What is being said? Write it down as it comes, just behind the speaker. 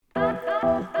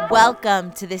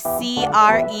Welcome to the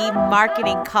CRE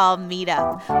Marketing Call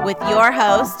Meetup with your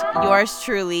host, yours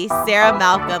truly, Sarah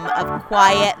Malcolm of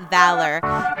Quiet Valor,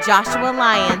 Joshua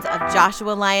Lyons of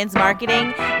Joshua Lyons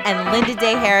Marketing, and Linda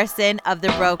Day Harrison of The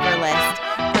Broker List.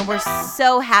 And we're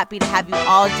so happy to have you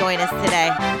all join us today.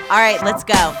 All right, let's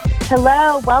go.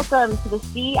 Hello, welcome to the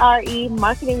CRE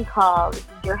Marketing Call. This is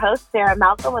your host, Sarah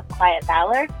Malcolm with Quiet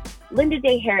Valor, Linda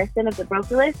Day Harrison of The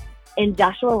Broker List, and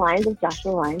Joshua Lyons of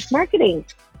Joshua Lyons Marketing.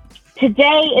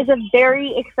 Today is a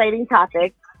very exciting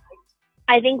topic.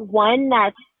 I think one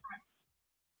that's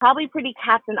probably pretty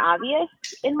captain obvious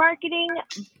in marketing,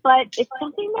 but it's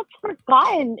something that's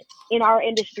forgotten in our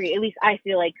industry. At least I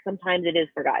feel like sometimes it is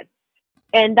forgotten.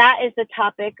 And that is the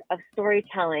topic of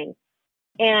storytelling.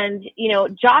 And,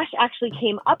 Josh actually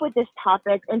came up with this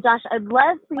topic. And Josh, I'd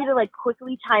love for you to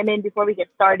quickly chime in before we get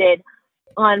started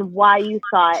on why you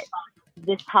thought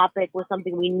this topic was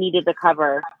something we needed to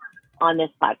cover on this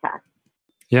podcast.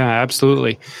 Yeah,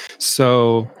 absolutely.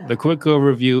 So the quick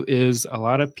overview is a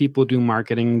lot of people do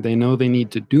marketing. They know they need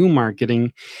to do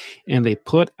marketing and they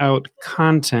put out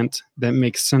content that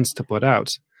makes sense to put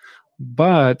out.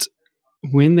 But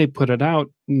when they put it out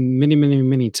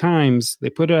many times, they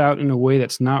put it out in a way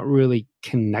that's not really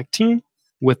connecting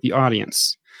with the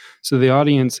audience. So the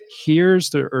audience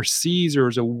hears or sees or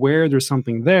is aware there's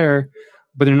something there,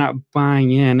 but they're not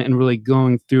buying in and really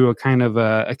going through a kind of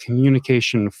a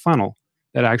communication funnel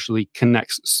that actually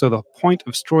connects. So the point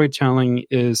of storytelling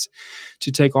is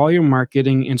to take all your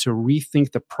marketing and to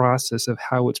rethink the process of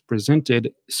how it's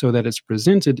presented so that it's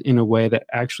presented in a way that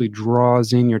actually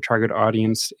draws in your target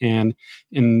audience and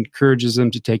encourages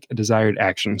them to take a desired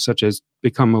action, such as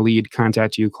become a lead,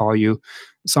 contact you, call you,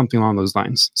 something along those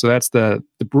lines. So that's the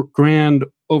grand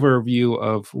overview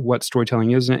of what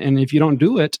storytelling is. And if you don't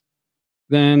do it,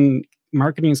 then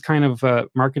marketing is kind of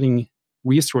marketing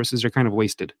resources are kind of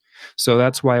wasted. So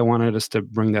that's why I wanted us to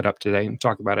bring that up today and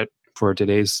talk about it for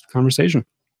today's conversation.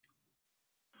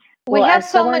 We have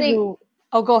so many.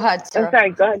 Oh, go ahead, Sarah. I'm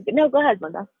sorry. Go ahead. No, go ahead,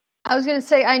 Linda. I was going to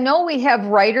say, I know we have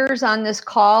writers on this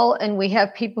call and we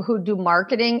have people who do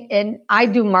marketing, and I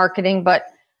do marketing, but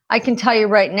I can tell you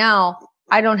right now,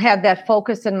 I don't have that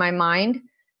focus in my mind.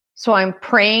 So I'm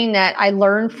praying that I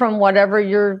learn from whatever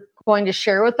you're going to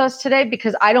share with us today,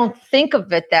 because I don't think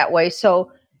of it that way.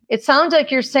 So it sounds like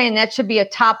you're saying that should be a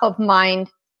top of mind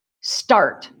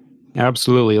start.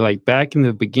 Absolutely. Like back in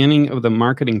the beginning of the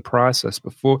marketing process,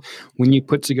 before when you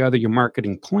put together your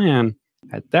marketing plan,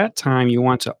 at that time, you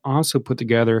want to also put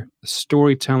together a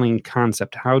storytelling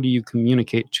concept. How do you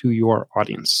communicate to your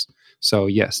audience? So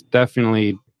yes,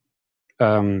 definitely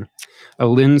a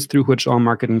lens through which all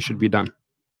marketing should be done.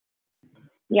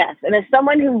 Yes. And as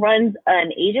someone who runs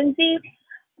an agency,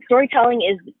 storytelling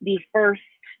is the first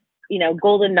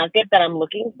golden nugget that I'm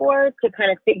looking for to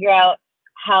kind of figure out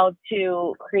how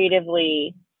to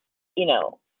creatively,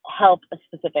 help a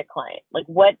specific client. Like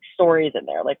what stories in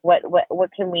there? Like what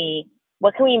can we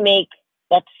make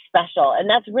that's special? And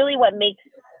that's really what makes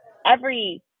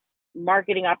every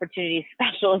marketing opportunity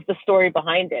special, is the story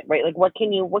behind it, right? Like what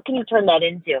can you turn that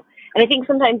into? And I think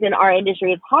sometimes in our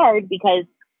industry it's hard because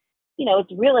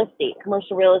it's real estate,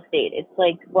 commercial real estate. It's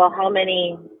like, well, how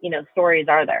many, stories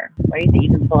are there, right, that you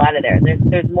can pull out of there?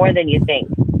 There's more than you think.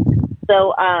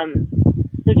 So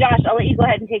Josh, I'll let you go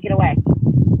ahead and take it away.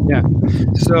 Yeah.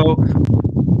 So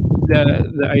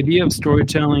the idea of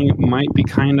storytelling might be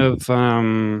kind of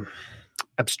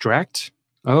abstract.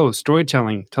 Oh,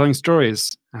 storytelling, telling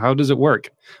stories. How does it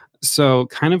work? So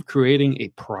kind of creating a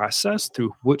process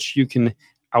through which you can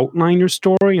outline your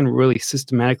story and really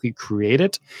systematically create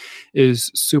it is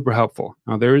super helpful.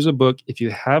 Now, there is a book, if you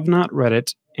have not read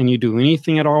it and you do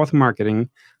anything at all with marketing,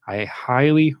 I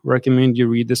highly recommend you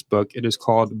read this book. It is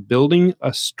called Building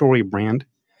a Story Brand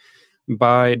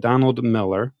by Donald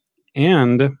Miller.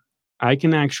 And I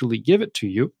can actually give it to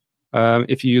you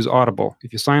if you use Audible.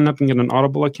 If you sign up and get an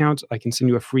Audible account, I can send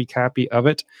you a free copy of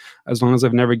it, as long as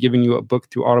I've never given you a book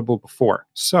through Audible before.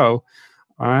 So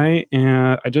I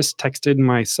just texted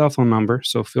my cell phone number,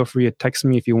 so feel free to text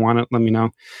me if you want it. Let me know.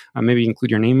 Maybe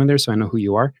include your name in there so I know who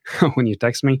you are when you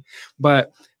text me.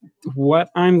 But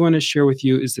what I'm going to share with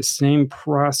you is the same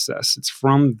process. It's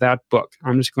from that book.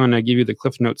 I'm just going to give you the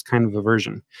Cliff Notes kind of a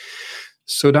version.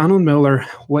 So Donald Miller,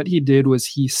 what he did was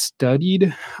he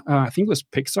studied, I think it was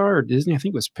Pixar or Disney. I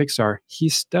think it was Pixar. He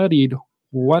studied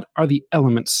what are the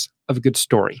elements of a good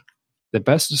story. The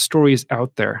best stories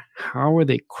out there, how are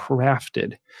they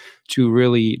crafted to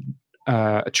really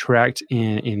attract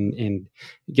and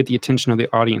get the attention of the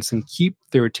audience and keep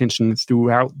their attention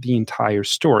throughout the entire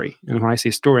story? And when I say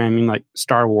story, I mean like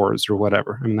Star Wars or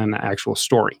whatever. I mean the actual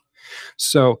story.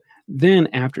 So Then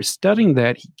after studying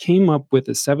that, he came up with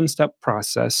a 7-step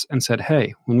process and said,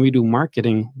 hey, when we do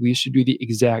marketing, we should do the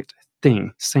exact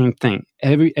thing, same thing.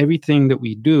 Everything that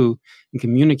we do in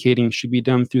communicating should be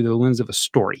done through the lens of a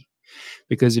story.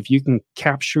 Because if you can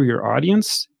capture your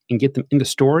audience and get them in the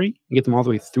story and get them all the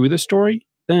way through the story,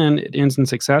 then it ends in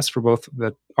success for both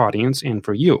the audience and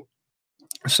for you.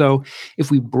 So if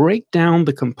we break down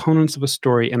the components of a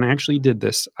story, and I actually did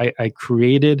this, I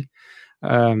created,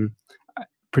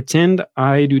 pretend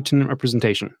I do tenant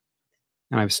representation.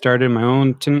 And I've started my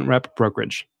own tenant rep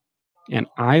brokerage. And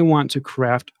I want to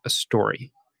craft a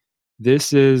story.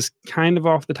 This is kind of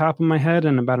off the top of my head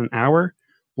in about an hour,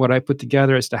 what I put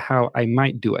together as to how I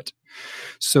might do it.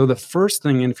 So the first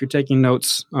thing, and if you're taking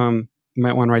notes, you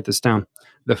might want to write this down.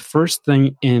 The first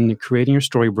thing in creating your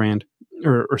story brand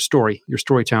or story, your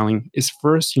storytelling, is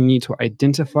first you need to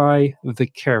identify the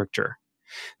character.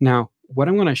 Now, what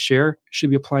I'm going to share should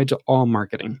be applied to all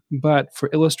marketing, but for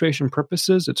illustration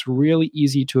purposes, it's really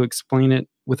easy to explain it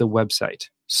with a website.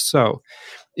 So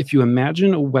if you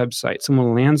imagine a website,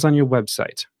 someone lands on your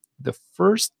website, the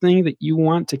first thing that you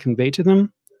want to convey to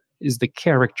them is the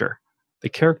character. The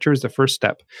character is the first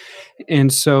step.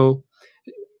 And so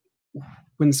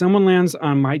when someone lands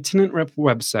on my tenant rep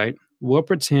website, we'll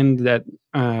pretend that,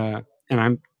 and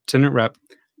I'm tenant rep,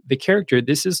 the character,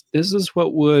 this is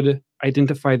what would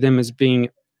identify them as being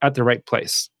at the right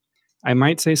place. I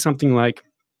might say something like,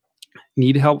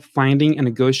 need help finding and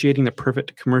negotiating the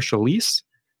perfect commercial lease?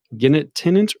 Get a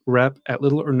tenant rep at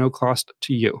little or no cost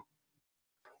to you.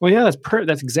 Well, yeah,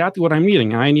 that's exactly what I'm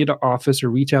needing. I need an office or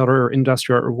retailer or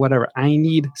industrial or whatever. I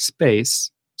need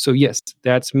space. So yes,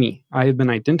 that's me. I have been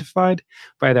identified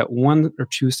by that 1 or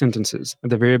 2 sentences at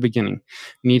the very beginning.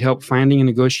 Need help finding and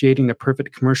negotiating the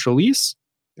perfect commercial lease?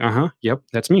 Yep,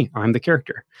 that's me. I'm the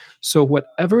character. So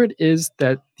whatever it is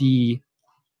that the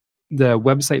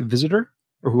website visitor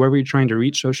or whoever you're trying to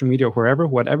reach, social media or wherever,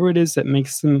 whatever it is that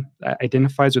makes them,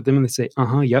 identifies with them and they say,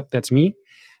 yep, that's me.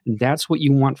 That's what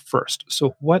you want first.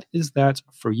 So what is that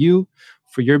for you,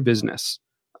 for your business?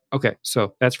 Okay,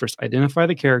 so that's first. Identify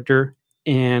the character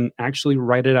and actually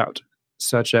write it out,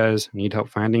 such as need help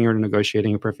finding or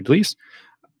negotiating a perfect lease.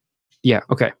 Yeah,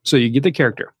 okay. So you get the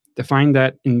character. Define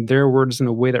that in their words in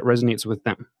a way that resonates with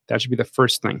them. That should be the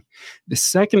first thing. The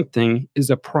second thing is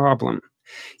a problem.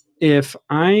 If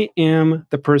I am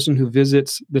the person who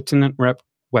visits the tenant rep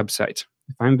website,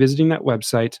 if I'm visiting that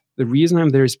website, the reason I'm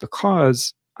there is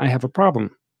because I have a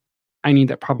problem. I need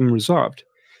that problem resolved.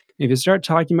 If you start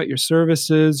talking about your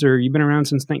services or you've been around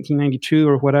since 1992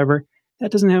 or whatever,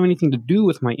 that doesn't have anything to do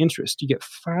with my interest. You get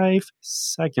 5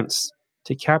 seconds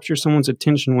to capture someone's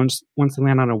attention once they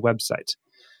land on a website.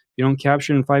 If you don't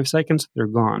capture it in 5 seconds, they're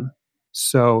gone.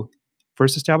 So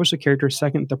first, establish the character.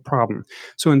 Second, the problem.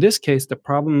 So in this case, the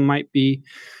problem might be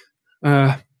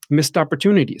missed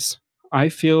opportunities. I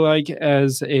feel like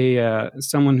as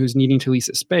someone who's needing to lease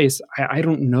a space, I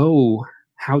don't know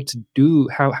how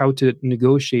to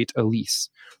negotiate a lease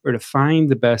or to find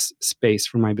the best space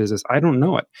for my business. I don't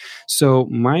know it. So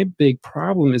my big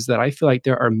problem is that I feel like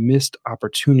there are missed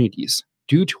opportunities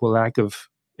due to a lack of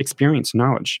experience,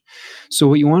 knowledge. So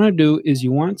what you want to do is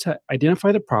you want to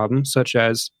identify the problem, such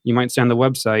as you might say on the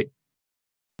website,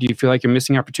 do you feel like you're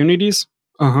missing opportunities?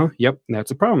 Yep, that's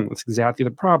a problem. That's exactly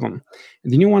the problem.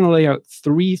 And then you want to lay out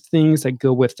 3 things that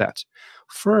go with that.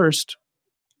 First,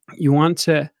 you want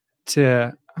to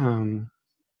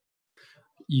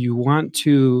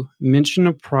mention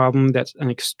a problem that's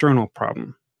an external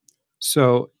problem.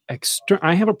 So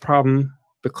I have a problem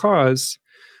because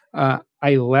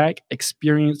I lack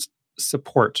experienced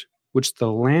support, which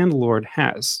the landlord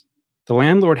has. The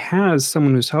landlord has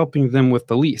someone who's helping them with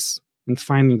the lease and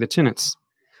finding the tenants.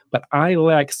 But I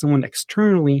lack someone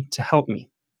externally to help me.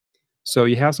 So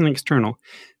you have something external.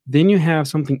 Then you have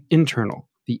something internal.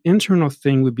 The internal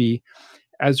thing would be,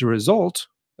 as a result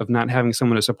of not having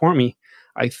someone to support me,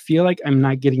 I feel like I'm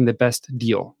not getting the best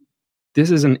deal. This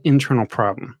is an internal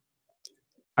problem.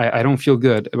 I don't feel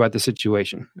good about the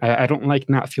situation. I don't like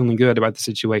not feeling good about the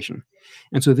situation.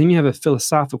 And so then you have a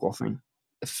philosophical thing.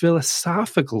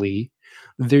 Philosophically,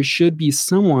 there should be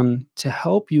someone to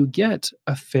help you get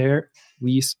a fair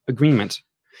lease agreement.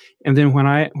 And then when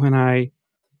I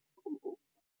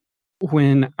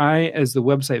as the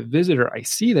website visitor, I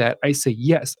see that, I say,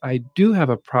 yes, I do have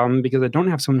a problem because I don't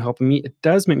have someone helping me. It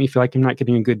does make me feel like I'm not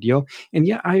getting a good deal. And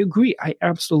yeah, I agree. I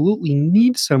absolutely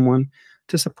need someone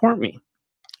to support me,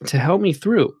 to help me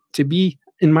through, to be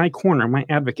in my corner, my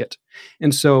advocate.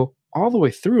 And so all the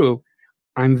way through,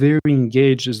 I'm very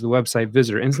engaged as the website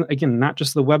visitor. And again, not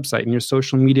just the website and your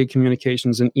social media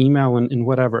communications and email and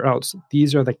whatever else.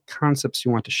 These are the concepts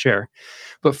you want to share.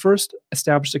 But first,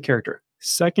 establish the character.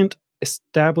 Second,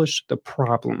 establish the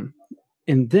problem.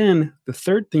 And then the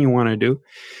third thing you want to do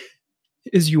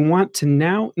is you want to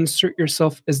now insert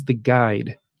yourself as the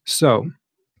guide. So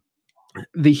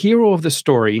the hero of the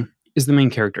story is the main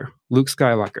character, Luke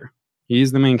Skywalker.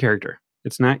 He's the main character.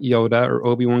 It's not Yoda or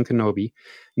Obi-Wan Kenobi.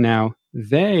 Now,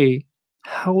 they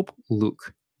help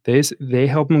Luke. They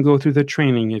help him go through the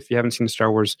training. If you haven't seen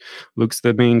Star Wars, Luke's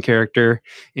the main character,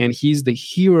 and he's the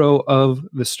hero of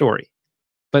the story.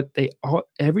 But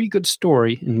every good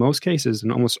story, in most cases,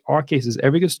 in almost all cases,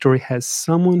 every good story has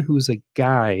someone who's a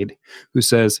guide who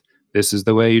says, this is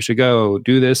the way you should go,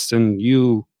 do this, and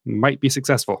you might be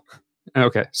successful.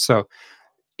 Okay, so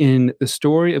in the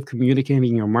story of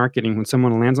communicating your marketing, when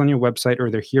someone lands on your website or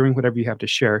they're hearing whatever you have to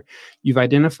share, you've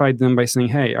identified them by saying,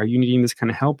 hey, are you needing this kind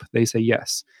of help? They say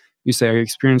yes. You say, are you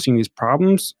experiencing these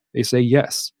problems? They say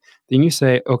yes. Then you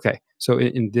say, okay, so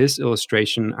in this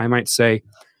illustration, I might say,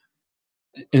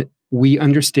 we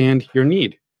understand your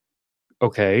need.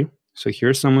 Okay, so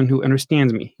here's someone who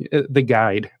understands me. The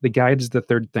guide. The guide is the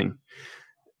third thing.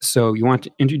 So you want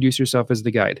to introduce yourself as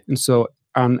the guide. And so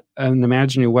on an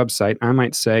imaginary website, I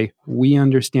might say, we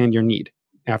understand your need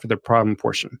after the problem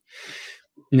portion.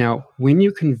 Now, when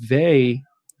you convey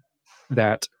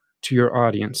that to your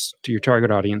audience, to your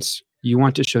target audience, you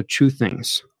want to show two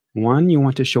things. One, you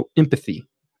want to show empathy.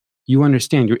 You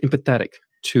understand, you're empathetic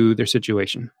to their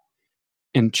situation.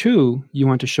 And two, you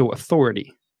want to show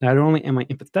authority. Not only am I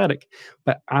empathetic,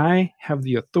 but I have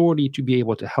the authority to be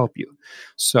able to help you.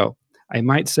 So I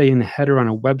might say in the header on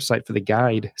a website for the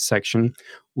guide section,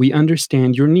 we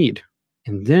understand your need.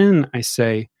 And then I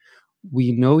say,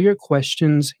 we know your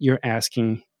questions you're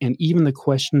asking, and even the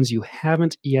questions you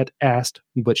haven't yet asked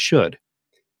but should.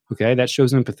 Okay, that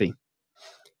shows empathy.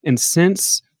 And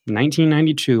since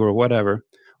 1992 or whatever,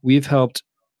 we've helped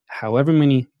however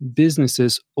many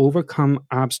businesses overcome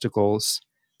obstacles,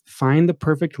 find the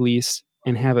perfect lease,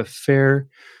 and have a fair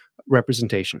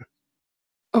representation.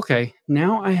 Okay,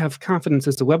 now I have confidence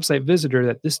as the website visitor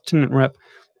that this tenant rep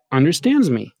understands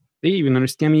me. They even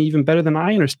understand me even better than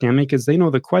I understand me because they know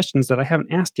the questions that I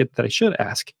haven't asked yet that I should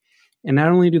ask. And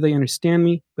not only do they understand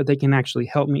me, but they can actually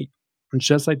help me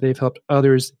just like they've helped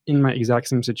others in my exact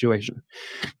same situation.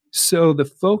 So the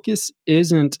focus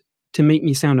isn't to make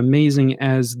me sound amazing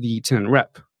as the tenant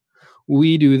rep.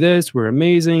 We do this, we're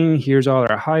amazing, here's all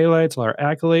our highlights, all our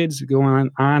accolades, going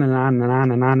on and on and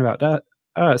on and on about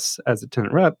us as a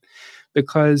tenant rep,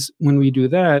 because when we do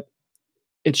that,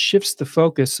 it shifts the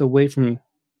focus away from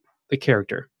the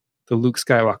character, the Luke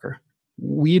Skywalker.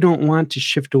 We don't want to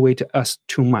shift away to us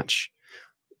too much.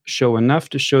 Show enough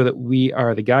to show that we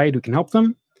are the guide who can help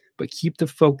them, but keep the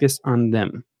focus on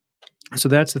them. So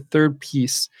that's the third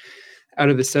piece out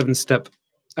of the 7-step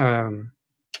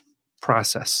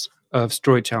process of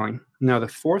storytelling. Now, the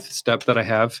fourth step that I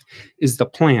have is the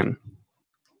plan.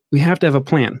 We have to have a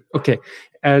plan. Okay,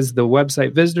 as the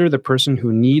website visitor, the person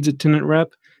who needs a tenant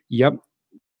rep, yep,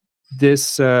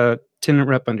 this tenant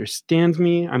rep understands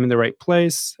me. I'm in the right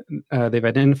place. They've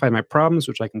identified my problems,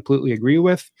 which I completely agree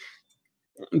with.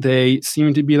 They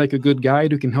seem to be like a good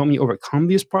guide who can help me overcome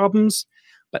these problems.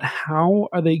 But how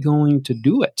are they going to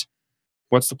do it?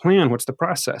 What's the plan? What's the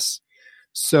process?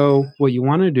 So what you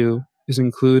want to do is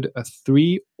include a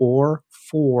 3 or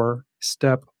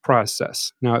 4-step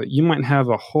process. Now, you might have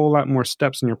a whole lot more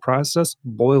steps in your process.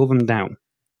 Boil them down.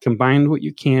 Combine what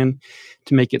you can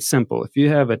to make it simple. If you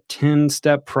have a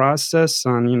 10-step process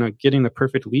on, getting the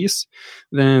perfect lease,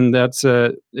 then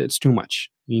it's too much.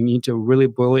 You need to really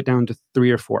boil it down to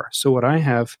 3 or 4. So what I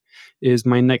have is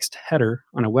my next header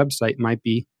on a website might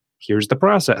be, here's the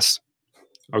process.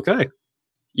 Okay,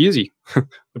 easy.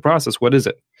 The process, what is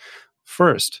it?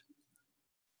 First,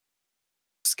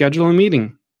 schedule a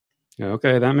meeting.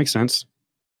 Okay, that makes sense.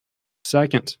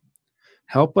 Second,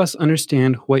 help us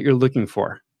understand what you're looking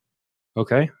for.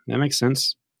 Okay, that makes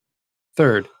sense.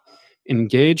 Third,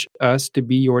 engage us to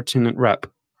be your tenant rep.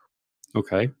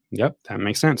 Okay, yep, that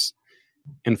makes sense.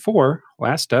 And 4,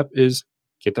 last step is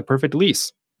get the perfect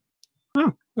lease.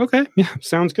 Oh, okay, yeah,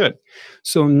 sounds good.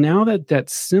 So now that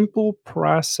simple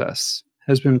process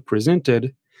has been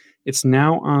presented, it's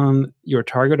now on your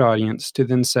target audience to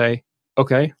then say,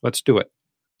 okay, let's do it.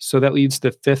 So that leads to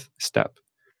the 5th step.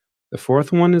 The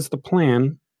 4th one is the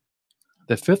plan.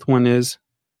 The 5th one is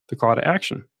the call to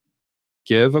action.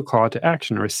 Give a call to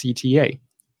action, or a CTA,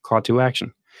 call to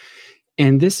action.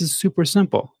 And this is super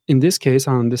simple. In this case,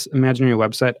 on this imaginary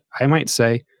website, I might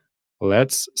say,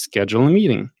 let's schedule a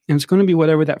meeting. And it's going to be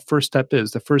whatever that first step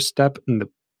is. The first step in the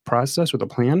process or the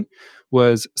plan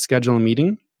was schedule a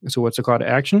meeting. So what's a call to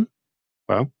action?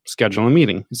 Well, schedule a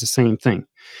meeting. It's the same thing.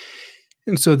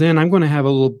 And so then I'm going to have a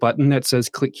little button that says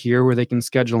click here where they can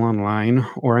schedule online,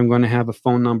 or I'm going to have a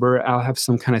phone number. I'll have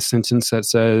some kind of sentence that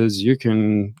says you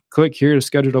can click here to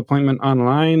schedule an appointment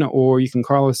online, or you can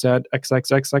call us at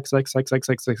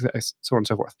XXXXXXXXXX, so on and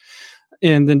so forth.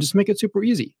 And then just make it super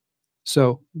easy.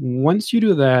 So once you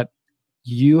do that,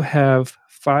 you have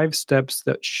 5 steps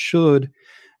that should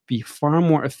be far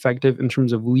more effective in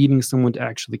terms of leading someone to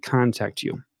actually contact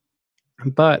you.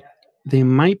 But they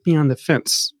might be on the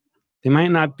fence. They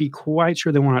might not be quite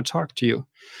sure they want to talk to you.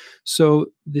 So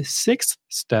the 6th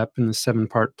step in the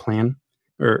 7-part plan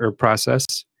or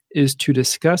process is to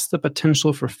discuss the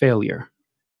potential for failure.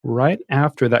 Right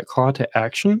after that call to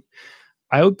action,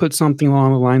 I would put something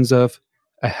along the lines of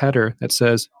a header that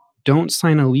says, don't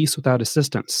sign a lease without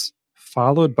assistance,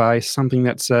 followed by something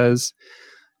that says,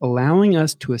 allowing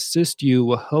us to assist you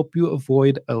will help you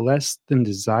avoid a less than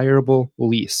desirable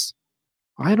lease.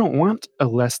 I don't want a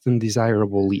less than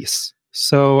desirable lease.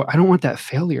 So I don't want that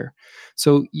failure.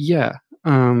 So yeah,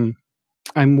 I'm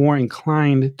more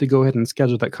inclined to go ahead and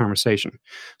schedule that conversation.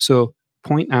 So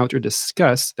point out or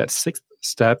discuss, that 6th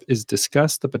step is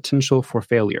discuss the potential for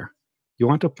failure. You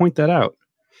want to point that out.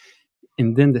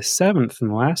 And then the 7th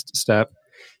and last step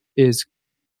is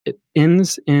it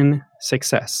ends in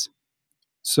success.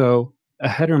 So a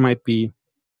header might be,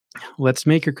 let's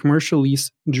make your commercial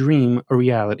lease dream a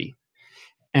reality.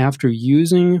 After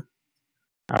using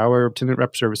our tenant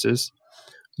rep services,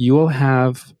 you will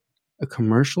have a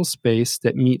commercial space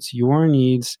that meets your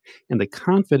needs and the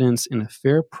confidence in a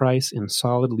fair price and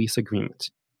solid lease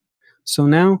agreement. So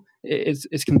now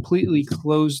it's completely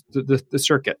closed the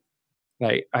circuit.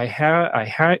 Like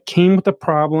I came with a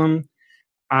problem.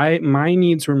 My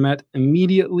needs were met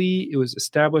immediately. It was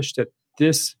established that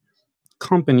this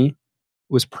company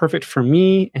was perfect for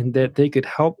me and that they could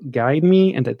help guide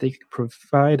me and that they could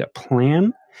provide a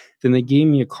plan. Then they gave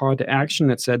me a call to action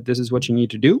that said, this is what you need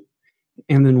to do.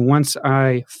 And then once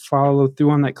I follow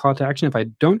through on that call to action, if I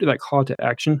don't do that call to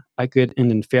action, I could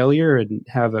end in failure and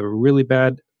have a really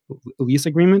bad lease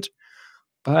agreement.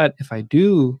 But if I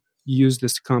do use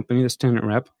this company, this tenant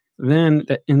rep, then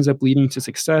that ends up leading to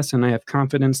success. And I have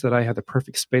confidence that I have the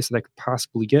perfect space that I could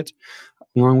possibly get,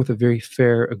 along with a very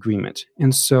fair agreement.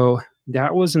 And so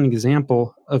that was an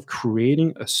example of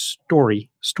creating a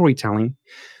storytelling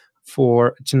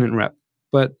for a tenant rep.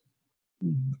 But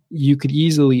you could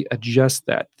easily adjust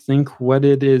that. Think what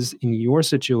it is in your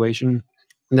situation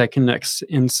that connects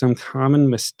in some common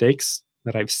mistakes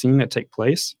that I've seen that take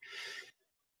place.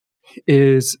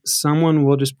 Is someone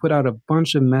will just put out a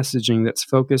bunch of messaging that's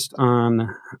focused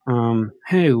on,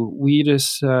 hey, we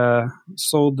just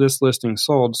sold this listing,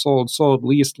 sold,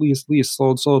 lease,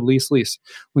 sold, lease.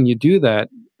 When you do that,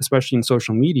 especially in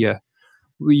social media,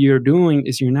 what you're doing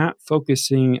is you're not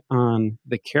focusing on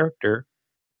the character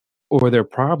or their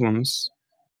problems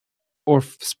or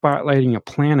spotlighting a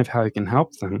plan of how you can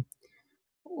help them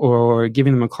or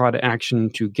giving them a call to action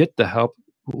to get the help.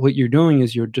 What you're doing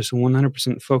is you're just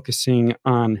 100% focusing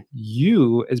on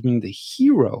you as being the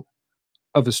hero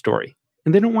of a story.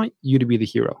 And they don't want you to be the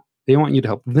hero. They want you to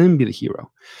help them be the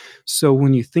hero. So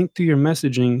when you think through your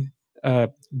messaging,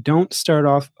 don't start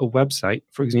off a website,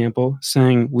 for example,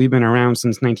 saying we've been around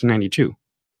since 1992,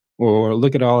 or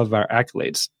look at all of our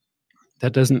accolades.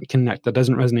 That doesn't connect. That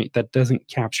doesn't resonate. That doesn't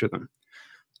capture them.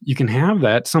 You can have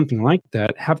that, something like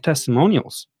that, have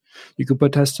testimonials. You could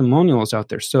put testimonials out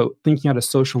there. So thinking out a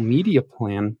social media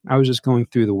plan, I was just going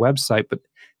through the website, but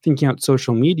thinking out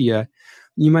social media,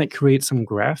 you might create some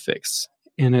graphics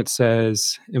and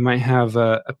it might have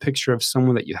a picture of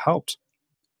someone that you helped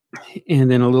and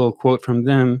then a little quote from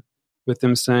them with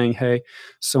them saying, hey,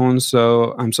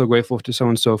 so-and-so, I'm so grateful to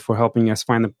so-and-so for helping us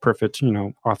find the perfect,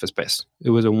 office space.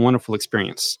 It was a wonderful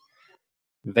experience.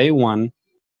 They won.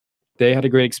 They had a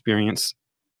great experience,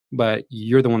 but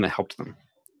you're the one that helped them.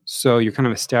 So you're kind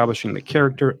of establishing the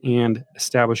character and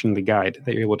establishing the guide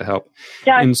that you're able to help.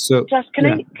 Josh, can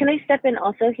I step in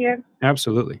also here?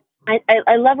 Absolutely.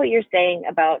 I love what you're saying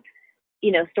about,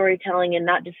 storytelling and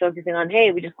not just focusing on,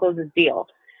 hey, we just closed this deal.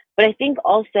 But I think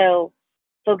also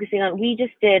focusing on, we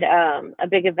just did a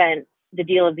big event, the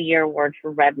Deal of the Year Award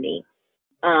for REBNY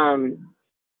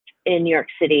in New York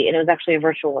City. And it was actually a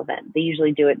virtual event. They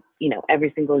usually do it,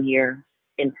 every single year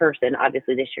in person.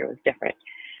 Obviously this year was different.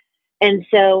 And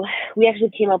so we actually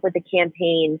came up with a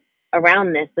campaign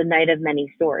around this, the Night of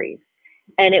Many Stories.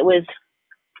 And it was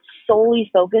solely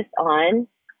focused on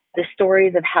the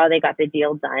stories of how they got the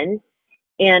deal done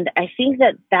And I think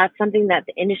that that's something that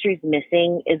the industry is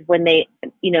missing, is when they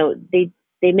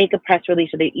make a press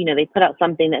release, or they put out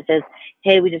something that says,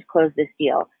 hey, we just closed this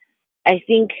deal. I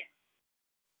think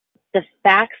the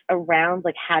facts around,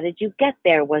 like, how did you get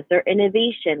there? Was there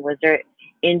innovation? Was there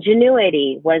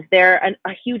ingenuity? Was there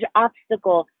a huge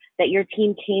obstacle that your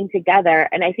team came together?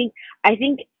 And I think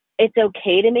it's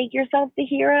okay to make yourself the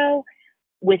hero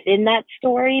within that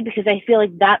story, because I feel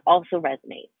like that also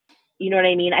resonates. You know what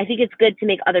I mean? I think it's good to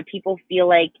make other people feel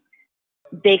like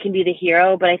they can be the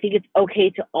hero, but I think it's okay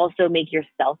to also make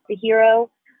yourself the hero.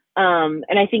 And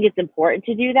I think it's important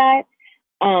to do that.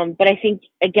 But I think,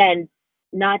 again,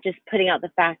 not just putting out the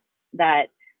fact that,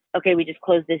 okay, we just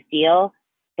closed this deal,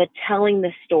 but telling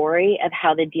the story of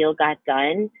how the deal got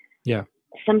done. Yeah.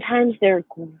 Sometimes there are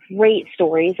great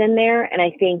stories in there. And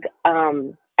I think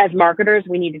as marketers,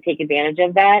 we need to take advantage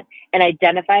of that and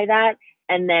identify that,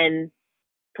 and then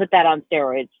put that on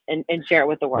steroids and share it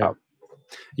with the world.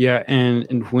 Yeah.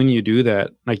 And when you do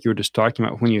that, like you were just talking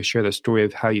about, when you share the story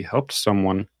of how you helped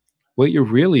someone, what you're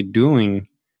really doing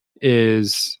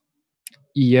is,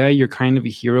 you're kind of a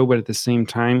hero, but at the same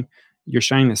time, you're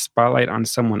shining the spotlight on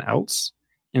someone else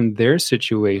in their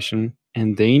situation,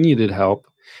 and they needed help,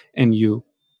 and you,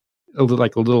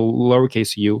 like a little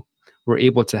lowercase u, were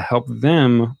able to help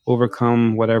them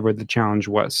overcome whatever the challenge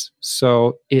was.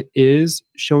 So it is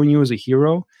showing you as a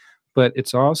hero, but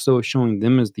it's also showing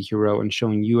them as the hero and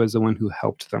showing you as the one who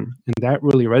helped them. And that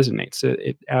really resonates.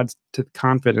 It adds to the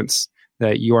confidence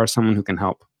that you are someone who can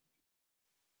help.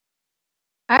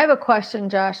 I have a question,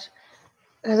 Josh,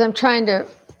 because I'm trying to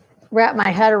wrap my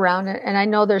head around it. And I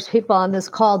know there's people on this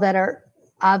call that are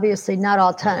obviously not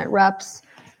all tenant reps.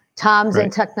 Tom's in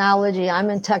technology. I'm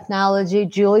in technology.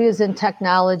 Julia's in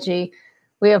technology.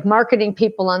 We have marketing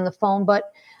people on the phone.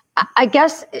 But I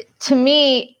guess to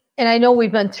me, and I know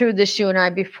we've been through this, you and I,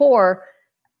 before,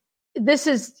 this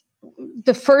is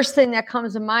the first thing that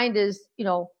comes to mind is,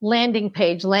 landing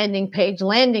page.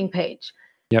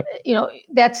 Yep.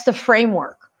 That's the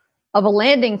framework of a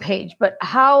landing page. But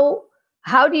how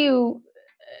do you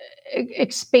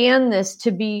expand this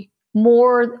to be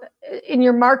more in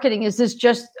your marketing? Is this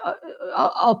just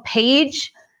a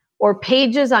page or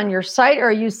pages on your site? Or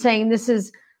are you saying this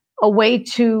is a way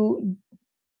to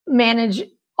manage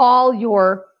all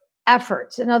your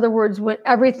efforts? In other words, when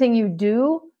everything you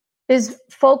do is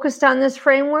focused on this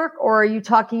framework, or are you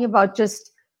talking about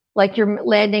just like your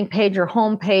landing page or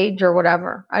home page or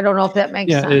whatever? I don't know if that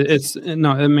makes sense.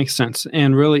 It makes sense.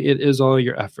 And really, it is all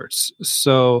your efforts.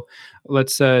 So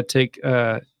let's take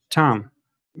Tom,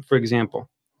 for example,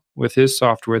 with his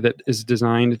software that is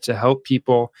designed to help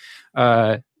people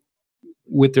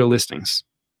with their listings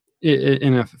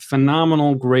in a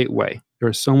phenomenal, great way. There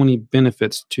are so many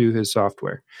benefits to his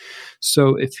software.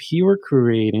 So if he were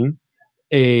creating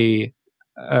a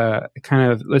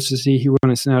kind of, let's just say he were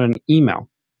going to send out an email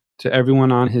to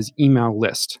everyone on his email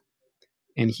list,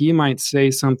 and he might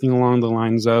say something along the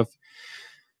lines of,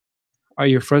 are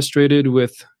you frustrated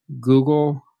with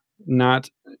Google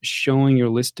not showing your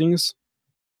listings,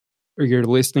 or your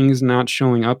listings not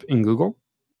showing up in Google?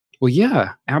 Well,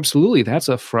 yeah, absolutely. That's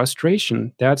a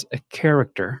frustration. That's a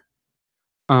character.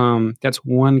 That's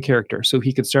one character. So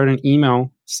he could start an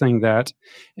email saying that,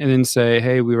 and then say,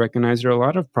 hey, we recognize there are a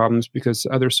lot of problems because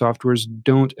other softwares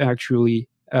don't actually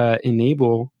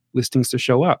enable listings to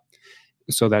show up.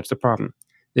 So that's the problem.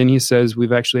 Then he says,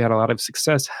 we've actually had a lot of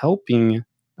success helping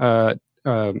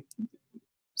CRE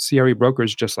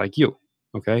brokers just like you.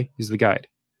 Okay, he's the guide.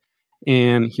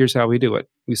 And here's how we do it.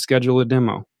 We schedule a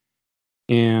demo.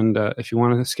 And if you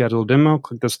want to schedule a demo,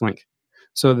 click this link.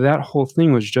 So that whole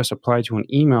thing was just applied to an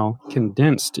email,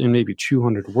 condensed in maybe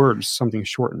 200 words, something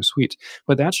short and sweet.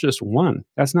 But that's just one.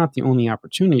 That's not the only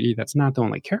opportunity. That's not the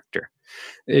only character.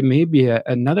 It may be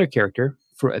another character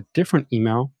for a different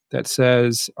email that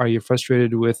says, are you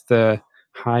frustrated with the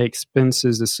high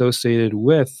expenses associated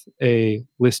with a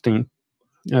listing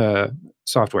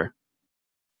software?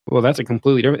 Well, that's a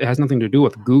completely different. It has nothing to do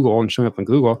with Google and showing up on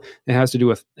Google. It has to do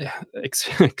with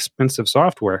expensive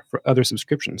software for other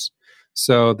subscriptions.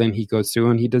 So then he goes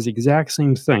through and he does the exact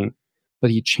same thing,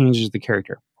 but he changes the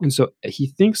character. And so he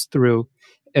thinks through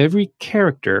every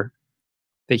character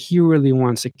that he really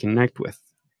wants to connect with.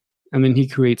 And then he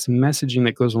creates messaging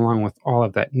that goes along with all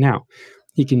of that. Now,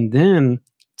 he can then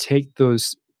take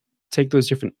those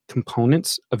different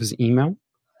components of his email,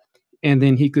 and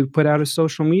then he could put out a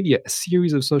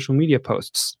series of social media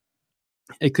posts.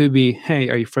 It could be, hey,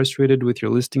 are you frustrated with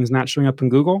your listings not showing up in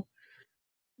Google?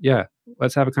 Yeah,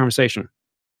 let's have a conversation.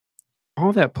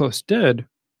 All that post did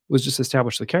was just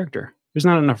establish the character. There's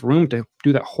not enough room to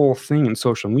do that whole thing in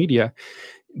social media.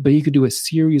 But you could do a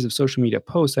series of social media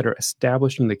posts that are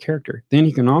establishing the character. Then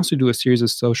you can also do a series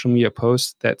of social media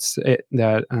posts that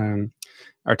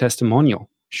are testimonial,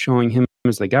 showing him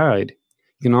as the guide.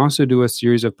 You can also do a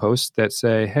series of posts that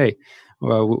say, "Hey,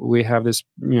 well, we have this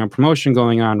promotion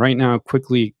going on right now.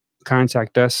 Quickly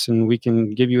contact us, and we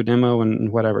can give you a demo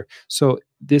and whatever." So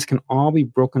this can all be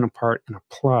broken apart and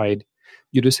applied.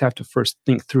 You just have to first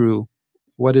think through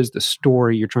what is the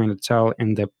story you're trying to tell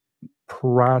and the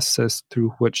process through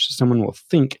which someone will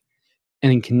think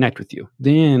and then connect with you.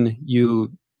 Then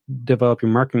you develop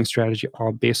your marketing strategy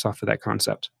all based off of that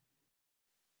concept.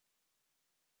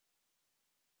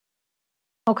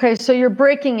 Okay, so you're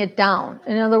breaking it down.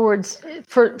 In other words,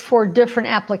 for different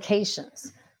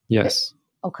applications. Yes.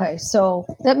 Okay, so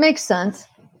that makes sense.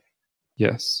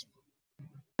 Yes.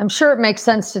 I'm sure it makes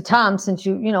sense to Tom, since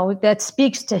that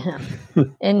speaks to him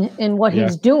in what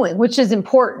he's doing, which is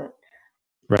important.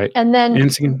 Right. And then,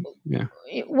 yeah.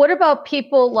 What about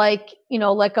people like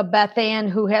a Beth Ann,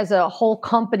 who has a whole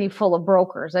company full of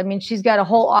brokers? I mean, she's got a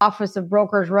whole office of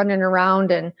brokers running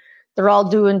around, and they're all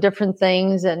doing different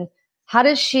things. And how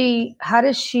does she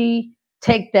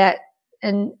take that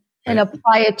and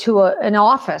apply it to an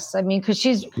office? I mean, because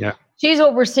she's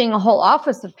overseeing a whole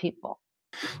office of people.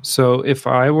 So if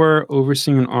I were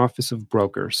overseeing an office of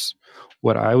brokers,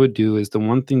 what I would do is the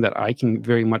one thing that I can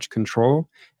very much control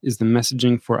is the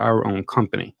messaging for our own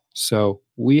company. So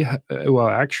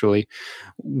actually,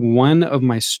 one of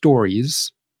my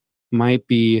stories might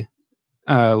be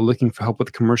looking for help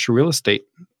with commercial real estate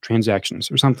transactions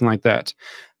or something like that.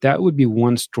 That would be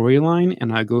one storyline,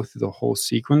 and I go through the whole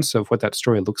sequence of what that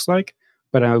story looks like.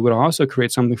 But I would also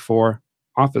create something for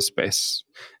office space,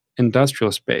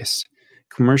 industrial space,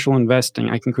 commercial investing.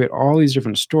 I can create all these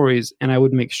different stories, and I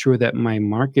would make sure that my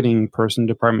marketing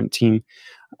department team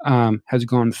has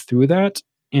gone through that,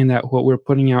 and that what we're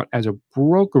putting out as a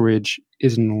brokerage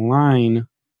is in line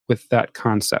with that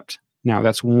concept. Now,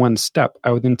 that's one step.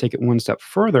 I would then take it one step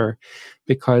further,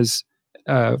 because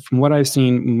from what I've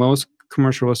seen, most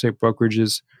commercial real estate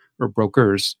brokerages or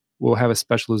brokers will have a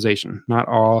specialization. Not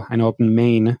all. I know up in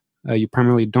Maine, you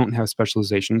primarily don't have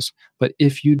specializations. But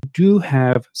if you do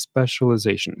have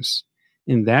specializations,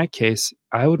 in that case,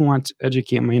 I would want to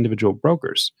educate my individual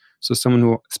brokers. So someone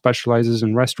who specializes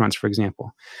in restaurants, for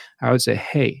example, I would say,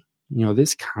 hey,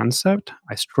 this concept,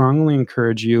 I strongly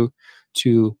encourage you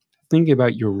to think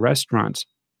about your restaurant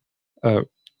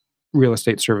real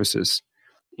estate services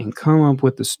and come up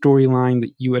with the storyline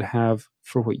that you would have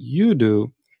for what you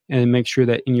do, and make sure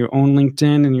that in your own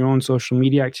LinkedIn and your own social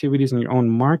media activities and your own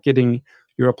marketing,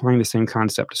 you're applying the same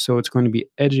concept. So it's going to be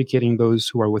educating those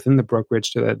who are within the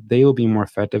brokerage so that they will be more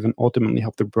effective and ultimately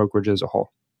help the brokerage as a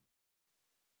whole.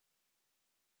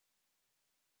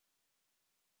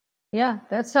 Yeah,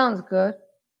 that sounds good.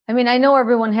 I mean, I know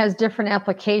everyone has different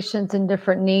applications and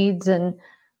different needs and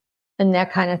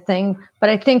that kind of thing. But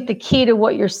I think the key to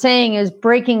what you're saying is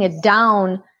breaking it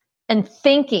down and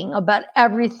thinking about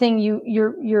everything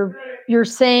you're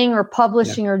saying or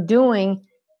publishing or doing,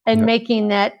 and making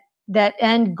that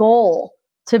end goal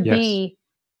to be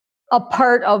a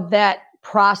part of that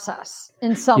process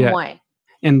in some way.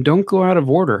 And don't go out of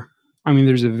order. I mean,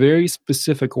 there's a very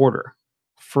specific order.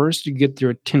 First, you get their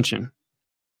attention.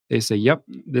 They say, yep,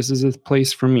 this is a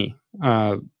place for me.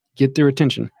 Get their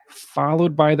attention.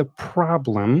 Followed by the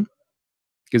problem,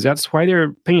 because that's why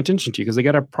they're paying attention to you, because they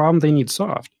got a problem they need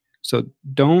solved. So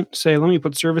don't say, let me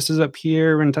put services up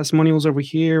here and testimonials over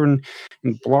here and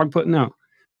blog put. No,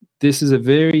 this is a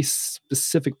very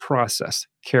specific process.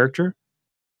 Character,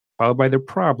 followed by their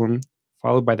problem,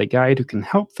 followed by the guide who can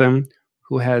help them,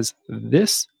 who has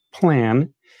this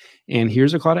plan. And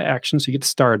here's a call to action so you get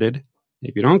started.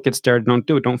 If you don't get started, don't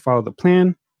do it. Don't follow the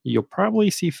plan. You'll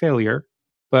probably see failure,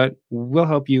 but we'll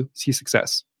help you see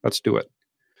success. Let's do it.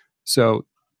 So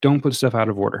don't put stuff out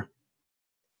of order.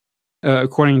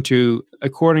 According to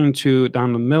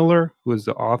Donald Miller, who is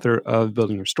the author of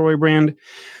Building Your Story Brand,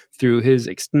 through his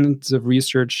extensive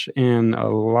research and a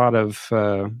lot of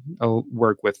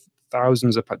work with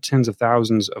tens of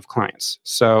thousands of clients.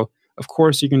 So, of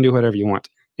course, you can do whatever you want.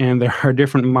 And there are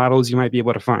different models you might be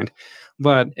able to find.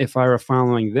 But if I were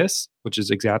following this, which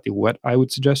is exactly what I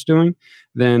would suggest doing,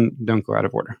 then don't go out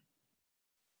of order.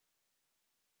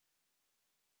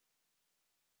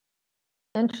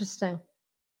 Interesting.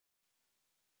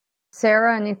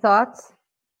 Sarah, any thoughts?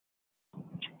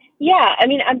 Yeah, I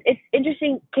mean, it's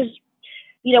interesting because,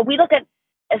 we look at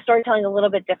storytelling a little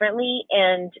bit differently,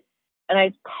 and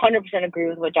I 100% agree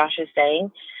with what Josh is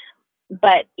saying.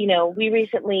 But,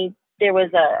 there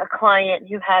was a client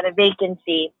who had a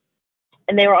vacancy,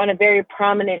 and they were on a very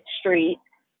prominent street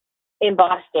in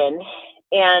Boston.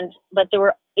 but there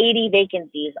were 80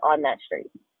 vacancies on that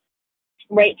street,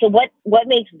 right? So what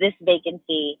makes this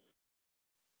vacancy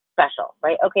special,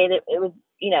 right? Okay, it was,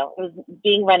 it was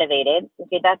being renovated.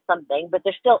 Okay, that's something, but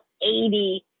there's still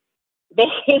 80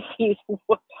 vacancies.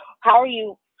 How are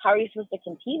you supposed to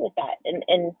compete with that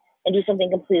and do something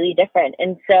completely different?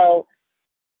 And so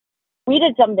we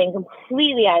did something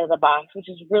completely out of the box, which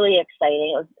is really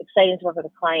exciting. It was exciting to work with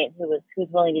a client who's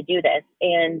willing to do this,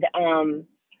 and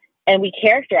we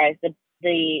characterized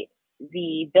the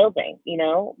building.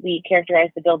 We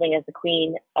characterized the building as the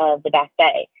queen of the Back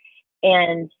Bay,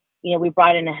 and we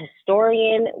brought in a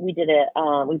historian. We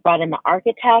brought in the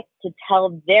architect to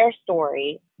tell their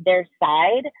story, their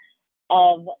side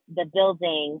of the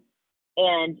building,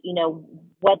 and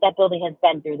what that building has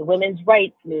been through, the women's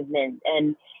rights movement,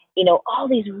 and all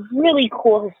these really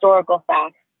cool historical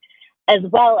facts, as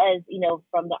well as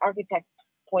from the architect's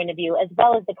point of view, as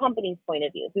well as the company's point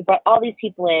of view. We brought all these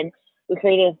people in. We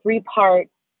created a 3-part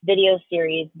video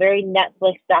series, very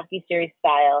Netflix docuseries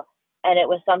style, and it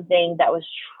was something that was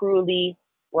truly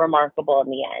remarkable in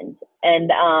the end.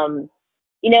 And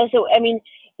so I mean,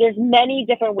 there's many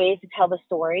different ways to tell the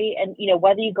story, and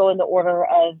whether you go in the order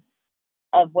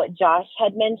of what Josh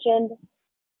had mentioned,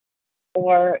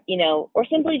 or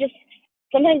simply just,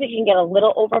 sometimes it can get a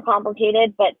little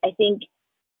overcomplicated, but I think,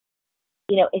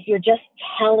 if you're just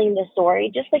telling the story,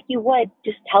 just like you would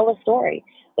just tell a story,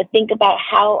 but think about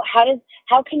how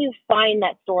can you find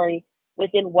that story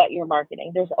within what you're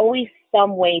marketing? There's always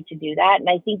some way to do that. And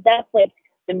I think that's like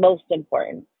the most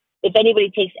important. If anybody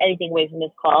takes anything away from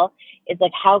this call, it's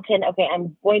like, I'm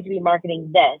going to be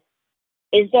marketing this.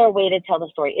 Is there a way to tell the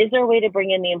story? Is there a way to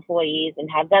bring in the employees and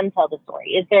have them tell the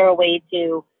story? Is there a way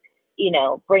to,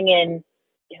 bring in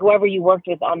whoever you worked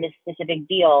with on this specific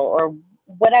deal, or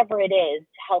whatever it is,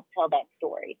 to help tell that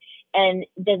story? And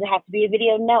does it have to be a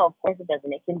video? No, of course it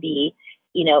doesn't. It can be,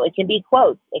 it can be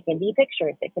quotes, it can be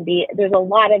pictures, there's a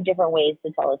lot of different ways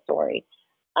to tell a story.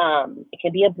 It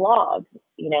can be a blog,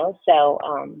 so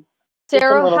just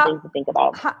some little things to think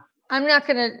about. I'm not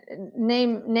going to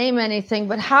name anything,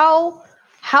 but how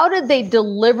did they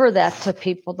deliver that to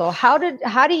people though? How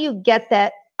do you get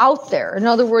that out there? In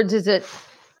other words, is it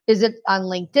on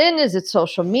LinkedIn? Is it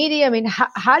social media? I mean,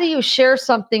 how do you share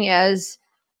something as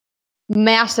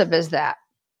massive as that?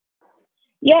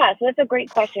 Yeah, so that's a great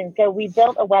question. So we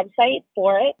built a website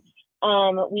for it.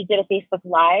 We did a Facebook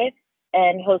Live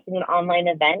and hosted an online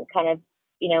event, kind of,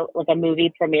 like a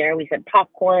movie premiere. We said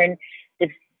popcorn, the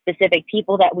specific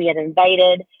people that we had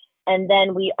invited. And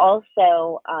then we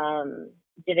also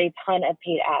did a ton of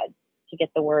paid ads to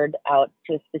get the word out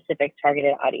to a specific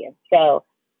targeted audience. So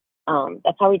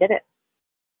that's how we did it.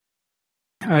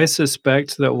 I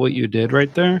suspect that what you did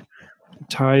right there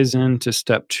ties into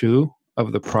step 2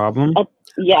 of the problem.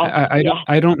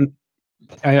 I don't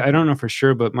know for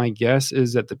sure, but my guess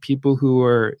is that the people who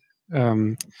are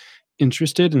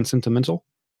interested and sentimental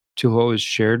to what was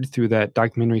shared through that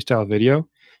documentary style video,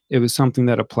 it was something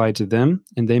that applied to them,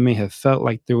 and they may have felt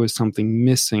like there was something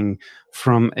missing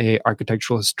from a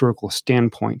architectural historical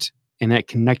standpoint, and that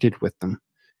connected with them.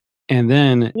 And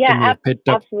then picked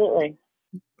up, absolutely.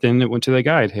 Then it went to the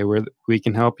guide. Hey, we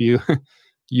can help you.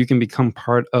 You can become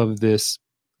part of this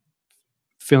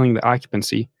filling the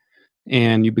occupancy,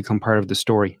 and you become part of the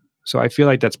story. So I feel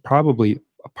like that's probably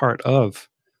a part of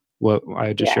what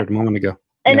I just shared a moment ago.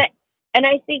 And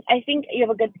I think you have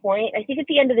a good point. I think at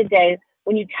the end of the day,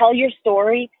 when you tell your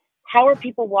story, how are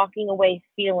people walking away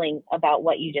feeling about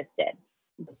what you just did?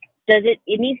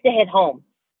 It needs to hit home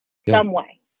some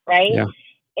way, right? Yeah.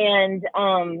 And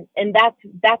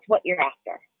that's what you're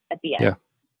after at the end.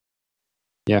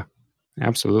 Yeah,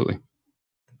 absolutely.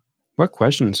 What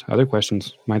other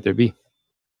questions might there be?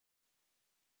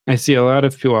 I see a lot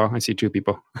of people. Well, I see 2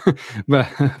 people, but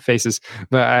faces.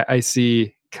 But I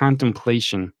see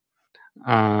contemplation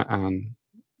on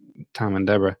Tom and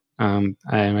Deborah, and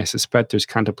I suspect there's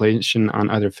contemplation on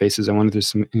other faces. I wonder if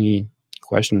there's any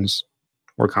questions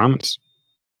or comments.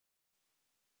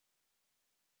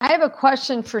 I have a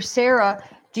question for Sarah.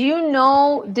 Do you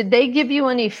know, did they give you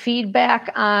any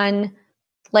feedback on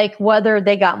like whether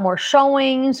they got more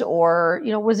showings, or,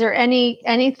 was there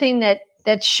anything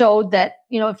that showed that,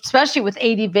 especially with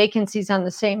 80 vacancies on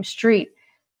the same street,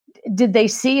 did they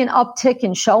see an uptick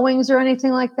in showings or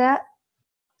anything like that?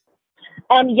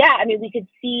 Yeah, I mean, we could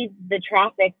see the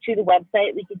traffic to the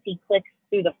website. We could see clicks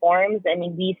through the forums. I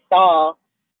mean, we saw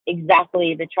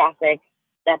exactly the traffic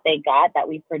that they got, that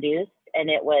we produced. And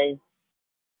it was,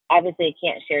 obviously I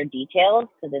can't share details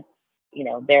because it's,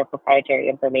 their proprietary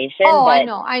information. Oh, but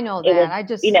I know that.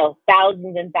 It was,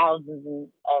 thousands and thousands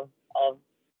of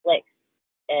clicks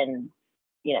and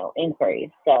inquiries.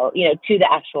 So, to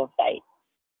the actual site,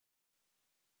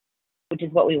 which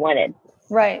is what we wanted.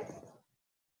 Right.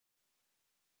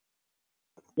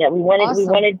 Yeah, we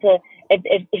wanted to.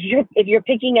 If you're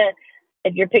picking a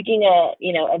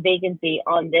a vacancy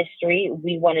on this street,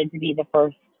 we wanted to be the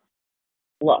first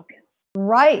look.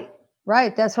 Right.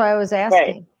 That's why I was asking.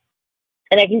 Right.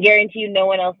 And I can guarantee you, no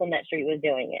one else on that street was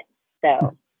doing it.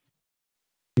 So.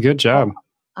 Good job. Well,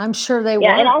 I'm sure they were.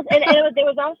 Yeah, there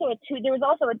was also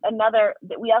another.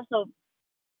 We also,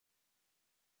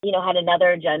 had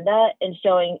another agenda in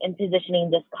showing and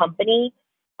positioning this company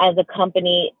as a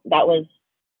company that was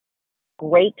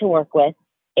great to work with,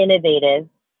 innovative.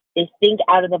 They think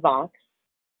out of the box.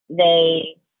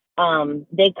 They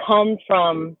come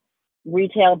from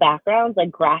retail backgrounds, like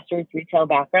grassroots retail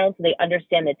backgrounds, so they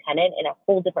understand the tenant in a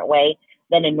whole different way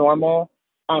than a normal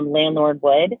landlord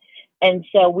would. And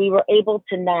so we were able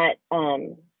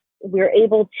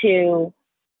to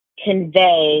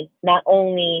convey not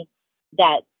only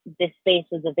that this space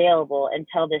was available and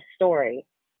tell this story,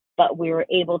 but we were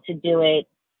able to do it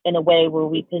in a way where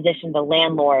we positioned the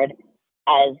landlord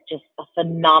as just a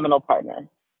phenomenal partner.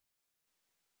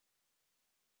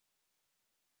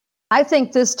 I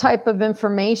think this type of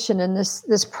information and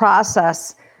this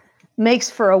process makes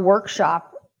for a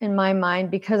workshop in my mind,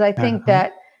 because I think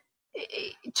that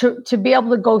to be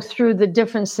able to go through the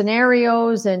different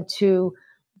scenarios and to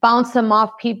bounce them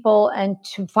off people and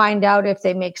to find out if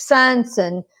they make sense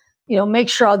and, make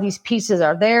sure all these pieces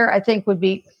are there, I think would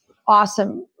be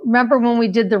awesome. Remember when we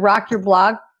did the Rock Your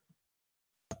Blog,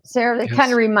 Sarah? That kind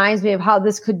of reminds me of how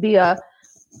this could be that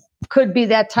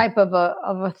type of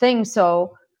a thing.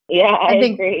 So yeah, I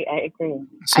agree.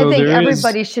 So I think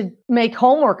everybody should make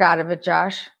homework out of it,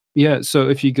 Josh. Yeah. So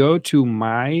if you go to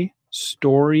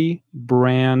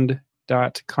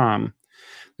mystorybrand.com,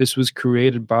 this was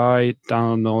created by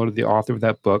Donald Miller, the author of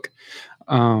that book.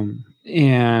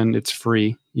 And it's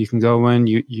free. You can go in,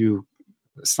 you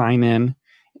sign in,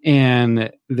 and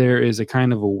there is a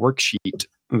kind of a worksheet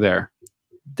there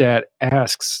that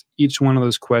asks each one of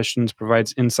those questions,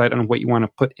 provides insight on what you want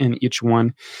to put in each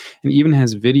one, and even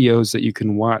has videos that you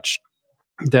can watch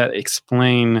that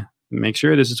explain, make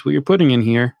sure this is what you're putting in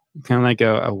here, kind of like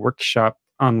a workshop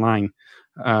online.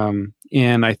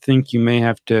 And I think you may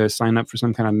have to sign up for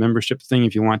some kind of membership thing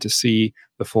if you want to see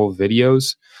the full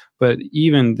videos. But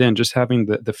even then, just having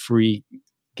the free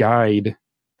guide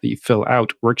that you fill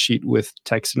out, worksheet with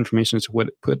text information as to what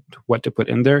to put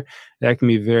in there, that can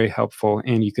be very helpful.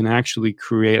 And you can actually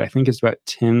create, I think it's about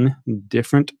 10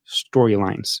 different stories,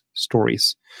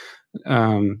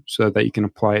 so that you can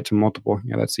apply it to multiple.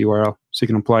 Yeah, that's the URL. So you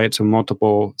can apply it to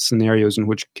multiple scenarios in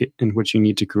which you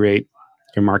need to create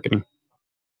your marketing.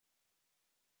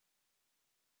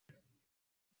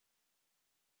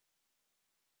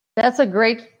 That's a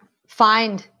great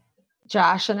find,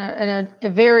 Josh, and a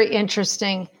very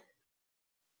interesting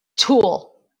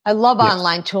tool. I love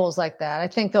online tools like that. I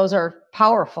think those are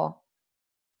powerful.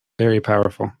 Very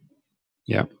powerful.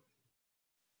 Yeah.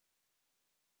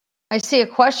 I see a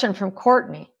question from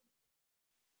Courtney.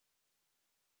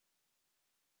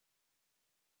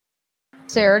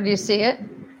 Sarah, do you see it?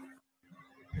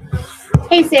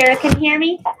 Hey, Sarah, can you hear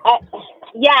me?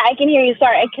 Yeah, I can hear you.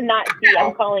 Sorry, I cannot see.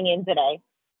 I'm calling in today.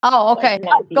 Oh, okay.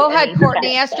 Go ahead,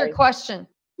 Courtney. Ask your question.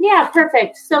 Yeah,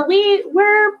 perfect. So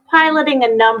we're piloting a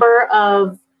number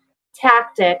of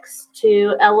tactics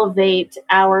to elevate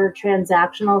our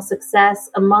transactional success,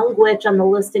 among which on the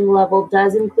listing level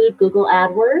does include Google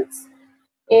AdWords.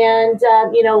 And,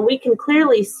 we can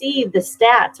clearly see the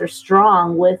stats are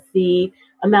strong with the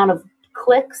amount of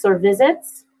clicks or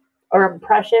visits or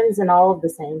impressions and all of the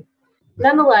same.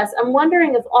 Nonetheless, I'm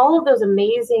wondering if all of those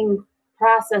amazing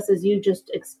processes you just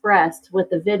expressed with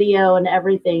the video and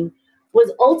everything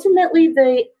was ultimately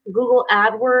the Google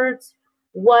AdWords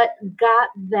what got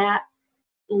that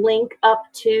link up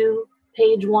to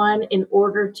page one in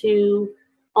order to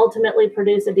ultimately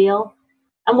produce a deal?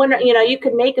 I'm wondering, you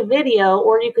could make a video,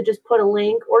 or you could just put a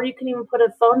link, or you can even put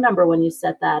a phone number when you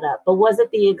set that up. But was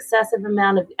it the excessive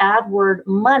amount of AdWord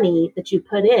money that you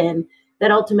put in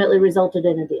that ultimately resulted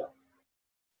in a deal?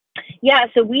 Yeah,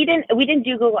 so we didn't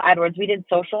do Google AdWords. We did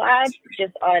social ads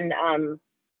just on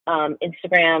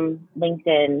Instagram,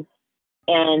 LinkedIn,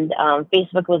 and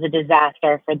Facebook was a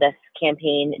disaster for this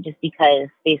campaign, just because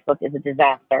Facebook is a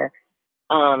disaster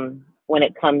when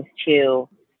it comes to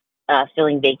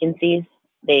filling vacancies.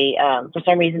 They for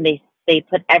some reason they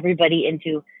put everybody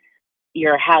into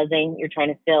your housing. You're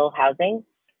trying to fill housing,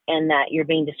 and that you're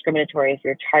being discriminatory if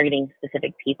you're targeting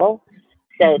specific people.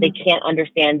 So they can't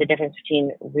understand the difference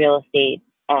between real estate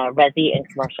resi and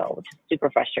commercial, which is super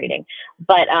frustrating.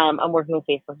 But I'm working with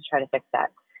Facebook to try to fix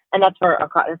that, and that's for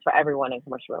everyone in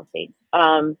commercial real estate.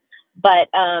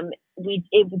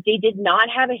 They did not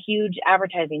have a huge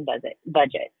advertising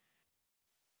budget.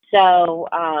 So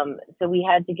we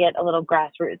had to get a little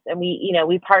grassroots, and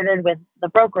we partnered with the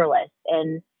broker list.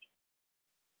 And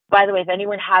by the way, if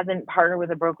anyone hasn't partnered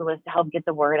with a broker list to help get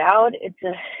the word out, it's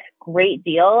a great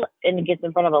deal, and it gets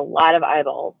in front of a lot of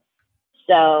eyeballs.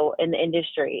 So in the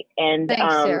industry, and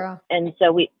thanks, Sarah. And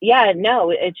so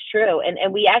it's true.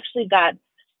 And we actually got,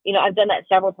 I've done that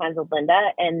several times with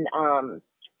Linda, and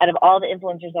out of all the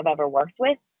influencers I've ever worked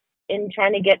with in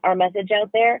trying to get our message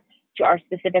out there to our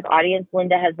specific audience,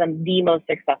 Linda has been the most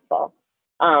successful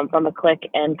from a click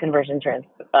and conversion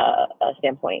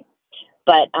standpoint.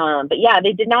 But yeah,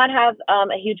 they did not have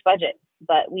a huge budget,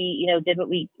 but we did what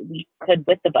we could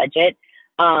with the budget.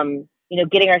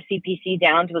 Getting our CPC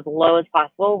down to as low as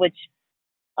possible, which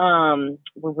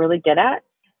we're really good at.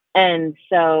 And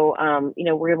so,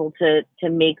 we're able to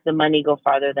make the money go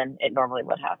farther than it normally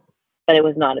would have, but it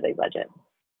was not a big budget.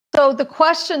 So the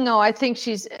question though, I think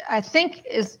is,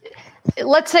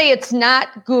 let's say it's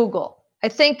not Google. I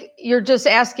think you're just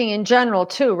asking in general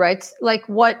too, right? Like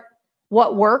what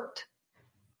worked?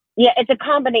 Yeah, it's a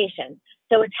combination.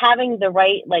 So it's having the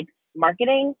right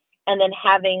marketing and then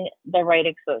having the right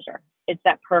exposure. It's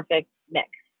that perfect mix,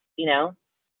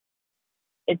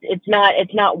 It's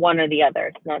not one or the other.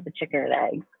 It's not the chicken or the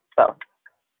egg. So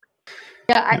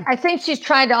yeah, I think she's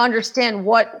trying to understand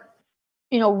what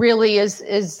really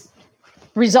is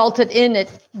resulted in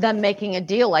them making a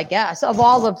deal, I guess, of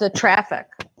all of the traffic.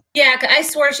 Yeah, I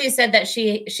swore she said that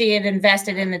she had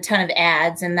invested in a ton of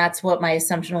ads, and that's what my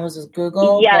assumption was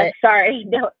Google. Yeah, sorry,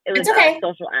 no, it was okay.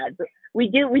 Social ads. We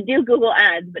do Google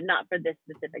ads, but not for this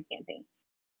specific campaign.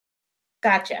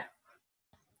 Gotcha.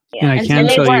 Yeah, and I can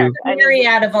tell you,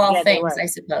 myriad of all things, I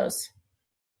suppose.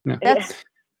 Yeah.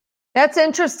 That's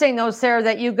interesting, though, Sarah,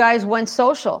 that you guys went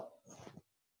social.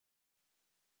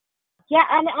 Yeah,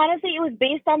 and honestly, it was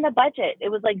based on the budget. It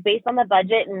was based on the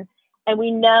budget, and we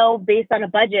know based on a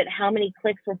budget how many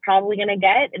clicks we're probably going to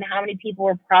get and how many people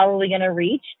we're probably going to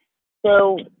reach.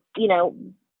 So,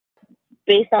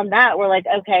 based on that, we're like,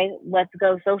 okay, let's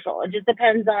go social. It just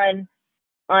depends on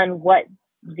what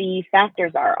the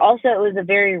factors are. Also, it was a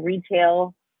very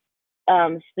retail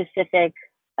specific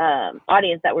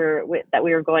audience that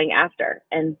we were going after,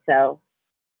 and so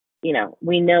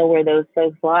we know where those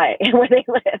folks lie and where they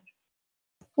live.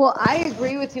 Well, I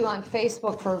agree with you on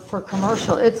Facebook for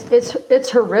commercial. It's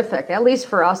horrific. At least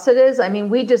for us, it is. I mean,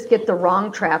 we just get the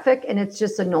wrong traffic, and it's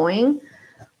just annoying.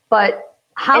 But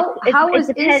how is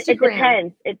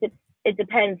Instagram? It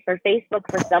depends. For Facebook,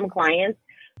 for some clients,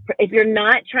 if you're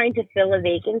not trying to fill a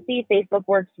vacancy, Facebook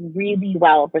works really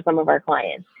well for some of our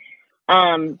clients.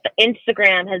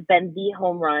 Instagram has been the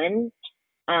home run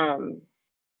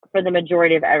for the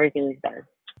majority of everything we've done.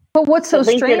 But what's so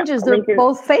strange is they're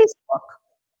both Facebook.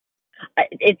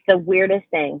 It's the weirdest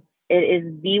thing. It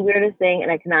is the weirdest thing,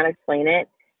 and I cannot explain it.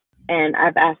 And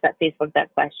I've asked Facebook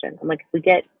that question. I'm like, if we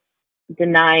get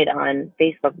denied on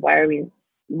Facebook, why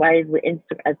is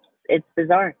Instagram? It's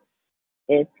bizarre.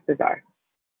 It's bizarre.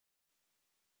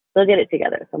 We'll get it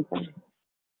together at some point.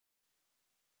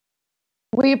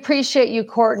 We appreciate you,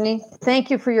 Courtney. Thank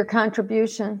you for your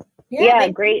contribution. Yeah,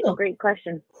 great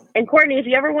question. And Courtney, if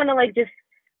you ever want to just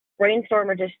brainstorm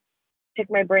or just pick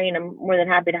my brain, I'm more than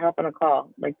happy to hop on a call.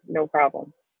 No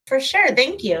problem. For sure.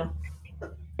 Thank you.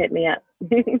 Hit me up.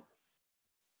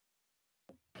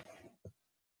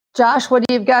 Josh, what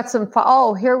do you've got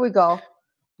here we go.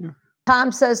 Yeah.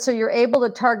 Tom says, so you're able to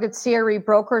target CRE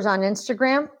brokers on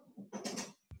Instagram?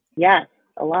 Yes,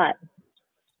 a lot.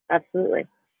 Absolutely.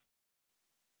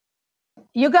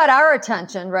 You got our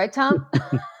attention, right, Tom?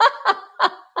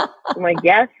 I'm like,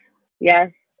 yes,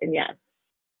 and yes.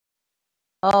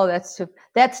 Oh,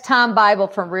 that's Tom Bible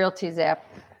from Realty's app.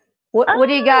 What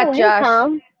do you got, Josh?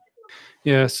 Tom.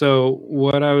 Yeah, so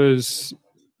what I was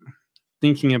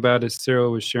thinking about as Sarah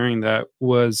was sharing that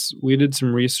was we did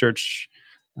some research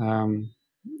on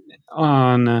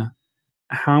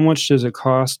how much does it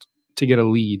cost to get a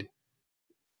lead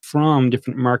from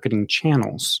different marketing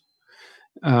channels.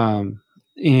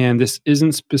 And this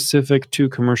isn't specific to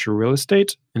commercial real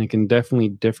estate, and it can definitely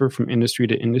differ from industry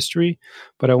to industry.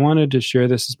 But I wanted to share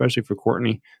this, especially for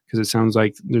Courtney, because it sounds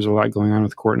like there's a lot going on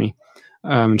with Courtney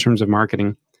in terms of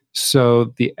marketing. So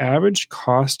the average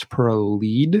cost per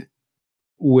lead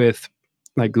with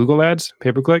Google Ads,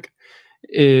 pay-per-click,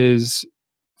 is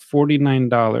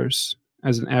 $49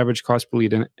 as an average cost per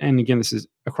lead. And again, this is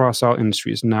across all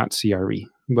industries, not CRE.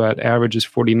 but average is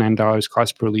 $49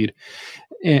 cost per lead.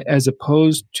 As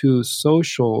opposed to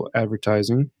social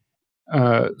advertising,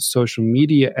 social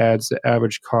media ads, the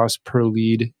average cost per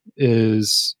lead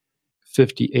is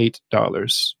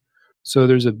 $58. So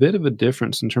there's a bit of a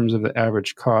difference in terms of the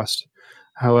average cost.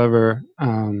 However,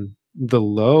 the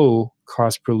low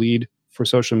cost per lead for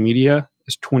social media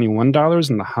is $21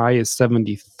 and the high is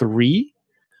 $73,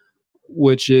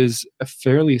 which is a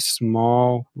fairly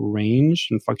small range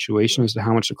and fluctuation as to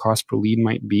how much the cost per lead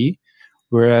might be.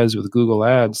 Whereas with Google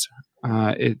Ads,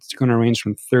 it's going to range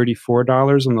from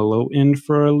 $34 on the low end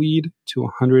for a lead to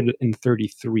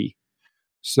 $133.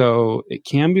 So it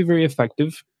can be very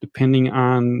effective depending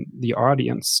on the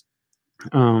audience.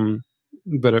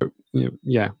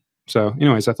 Yeah. So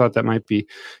anyways, I thought that might be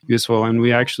useful. And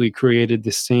we actually created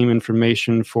the same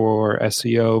information for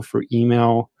SEO, for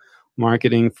email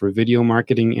marketing, for video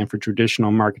marketing, and for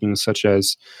traditional marketing, such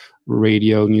as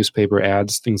radio, newspaper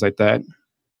ads, things like that.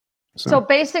 So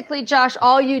basically, Josh,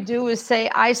 all you do is say,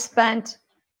 I spent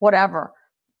whatever,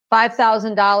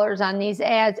 $5,000 on these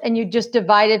ads, and you just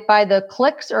divide it by the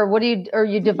clicks, or what do you, or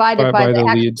you divide it by the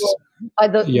actual, leads. By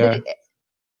the, yeah.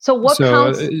 So what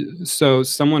counts? So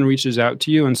someone reaches out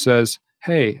to you and says,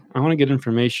 hey, I want to get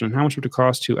information. How much would it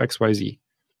cost to XYZ?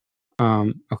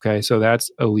 Okay, so that's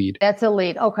a lead. That's a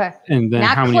lead. Okay. And then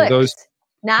not how clicks. many of those?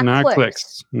 Not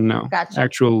clicks. No. Gotcha.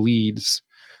 Actual leads.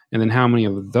 And then how many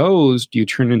of those do you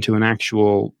turn into an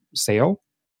actual sale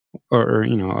or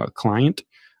a client?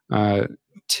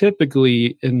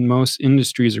 Typically, in most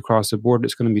industries across the board,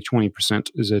 it's going to be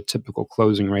 20% is a typical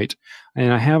closing rate.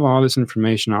 And I have all this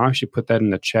information. I'll actually put that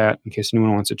in the chat in case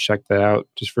anyone wants to check that out,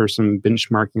 just for some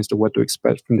benchmarking as to what to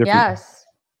expect from different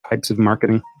types of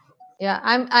marketing. Yeah,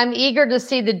 I'm eager to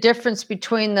see the difference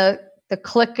between the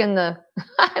click and the.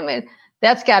 I mean,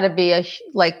 that's got to be a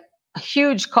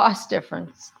huge cost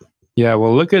difference. Yeah,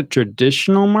 well, look at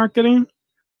traditional marketing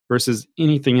versus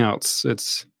anything else.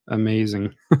 It's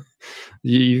amazing.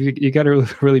 you got to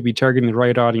really be targeting the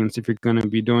right audience if you're going to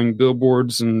be doing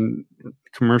billboards and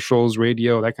commercials,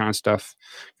 radio, that kind of stuff,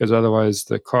 because otherwise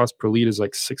the cost per lead is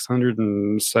like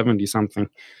 $670 something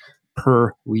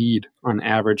per lead on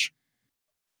average.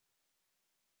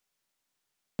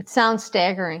 It sounds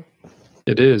staggering.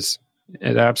 It is.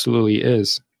 It absolutely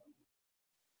is.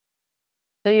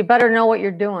 So you better know what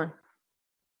you're doing.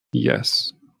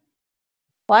 Yes.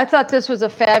 Well, I thought this was a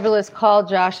fabulous call,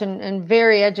 Josh, and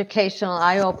very educational,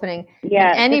 eye-opening. Yeah.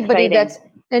 And anybody that's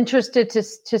interested to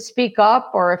speak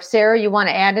up, or if Sarah, you want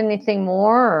to add anything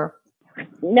more? Or?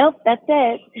 Nope, that's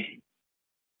it.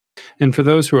 And for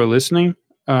those who are listening,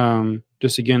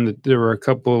 just again, there were a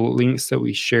couple links that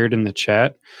we shared in the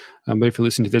chat. But if you're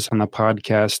listening to this on the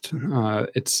podcast,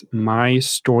 it's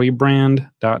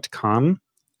mystorybrand.com.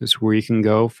 Is where you can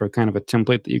go for kind of a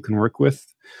template that you can work with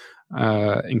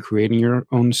in creating your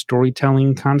own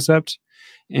storytelling concept.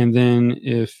 And then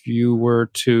if you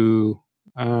were to,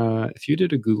 if you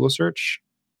did a Google search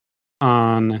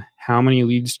on how many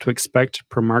leads to expect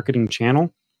per marketing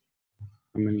channel,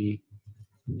 how many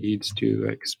leads to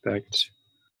expect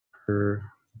per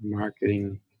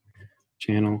marketing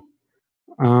channel,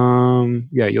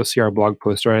 you'll see our blog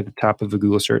post right at the top of the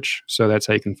Google search. So that's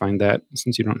how you can find that,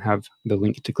 since you don't have the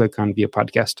link to click on via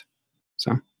podcast.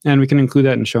 So, and we can include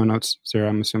that in show notes, Sarah,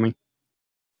 I'm assuming.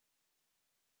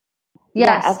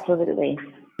 Yes, yeah, absolutely.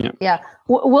 Yeah.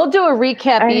 We'll do a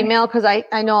recap email, because I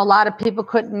know a lot of people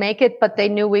couldn't make it, but they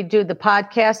knew we'd do the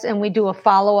podcast, and we do a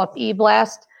follow-up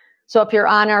e-blast. So if you're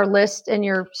on our list and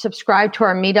you're subscribed to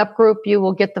our meetup group, you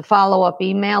will get the follow-up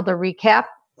email, the recap.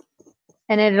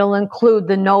 And it'll include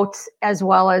the notes as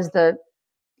well as the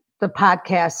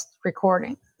podcast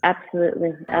recording.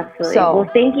 Absolutely. So, well,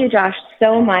 thank you, Josh,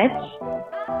 so much.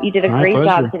 You did a great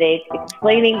job today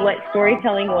explaining what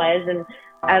storytelling was. And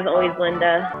as always,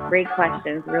 Linda, great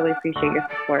questions. Really appreciate your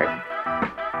support.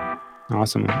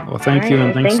 Awesome. Well, thank you.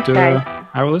 And thanks to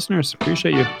our listeners.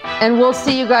 Appreciate you. And we'll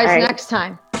see you guys next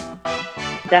time.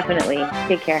 Definitely.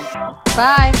 Take care.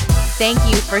 Bye. Thank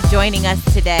you for joining us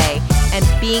today and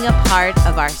being a part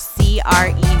of our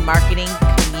CRE Marketing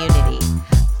community.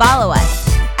 Follow us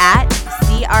at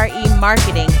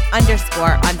CREmarketing_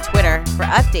 on Twitter for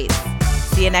updates.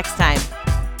 See you next time.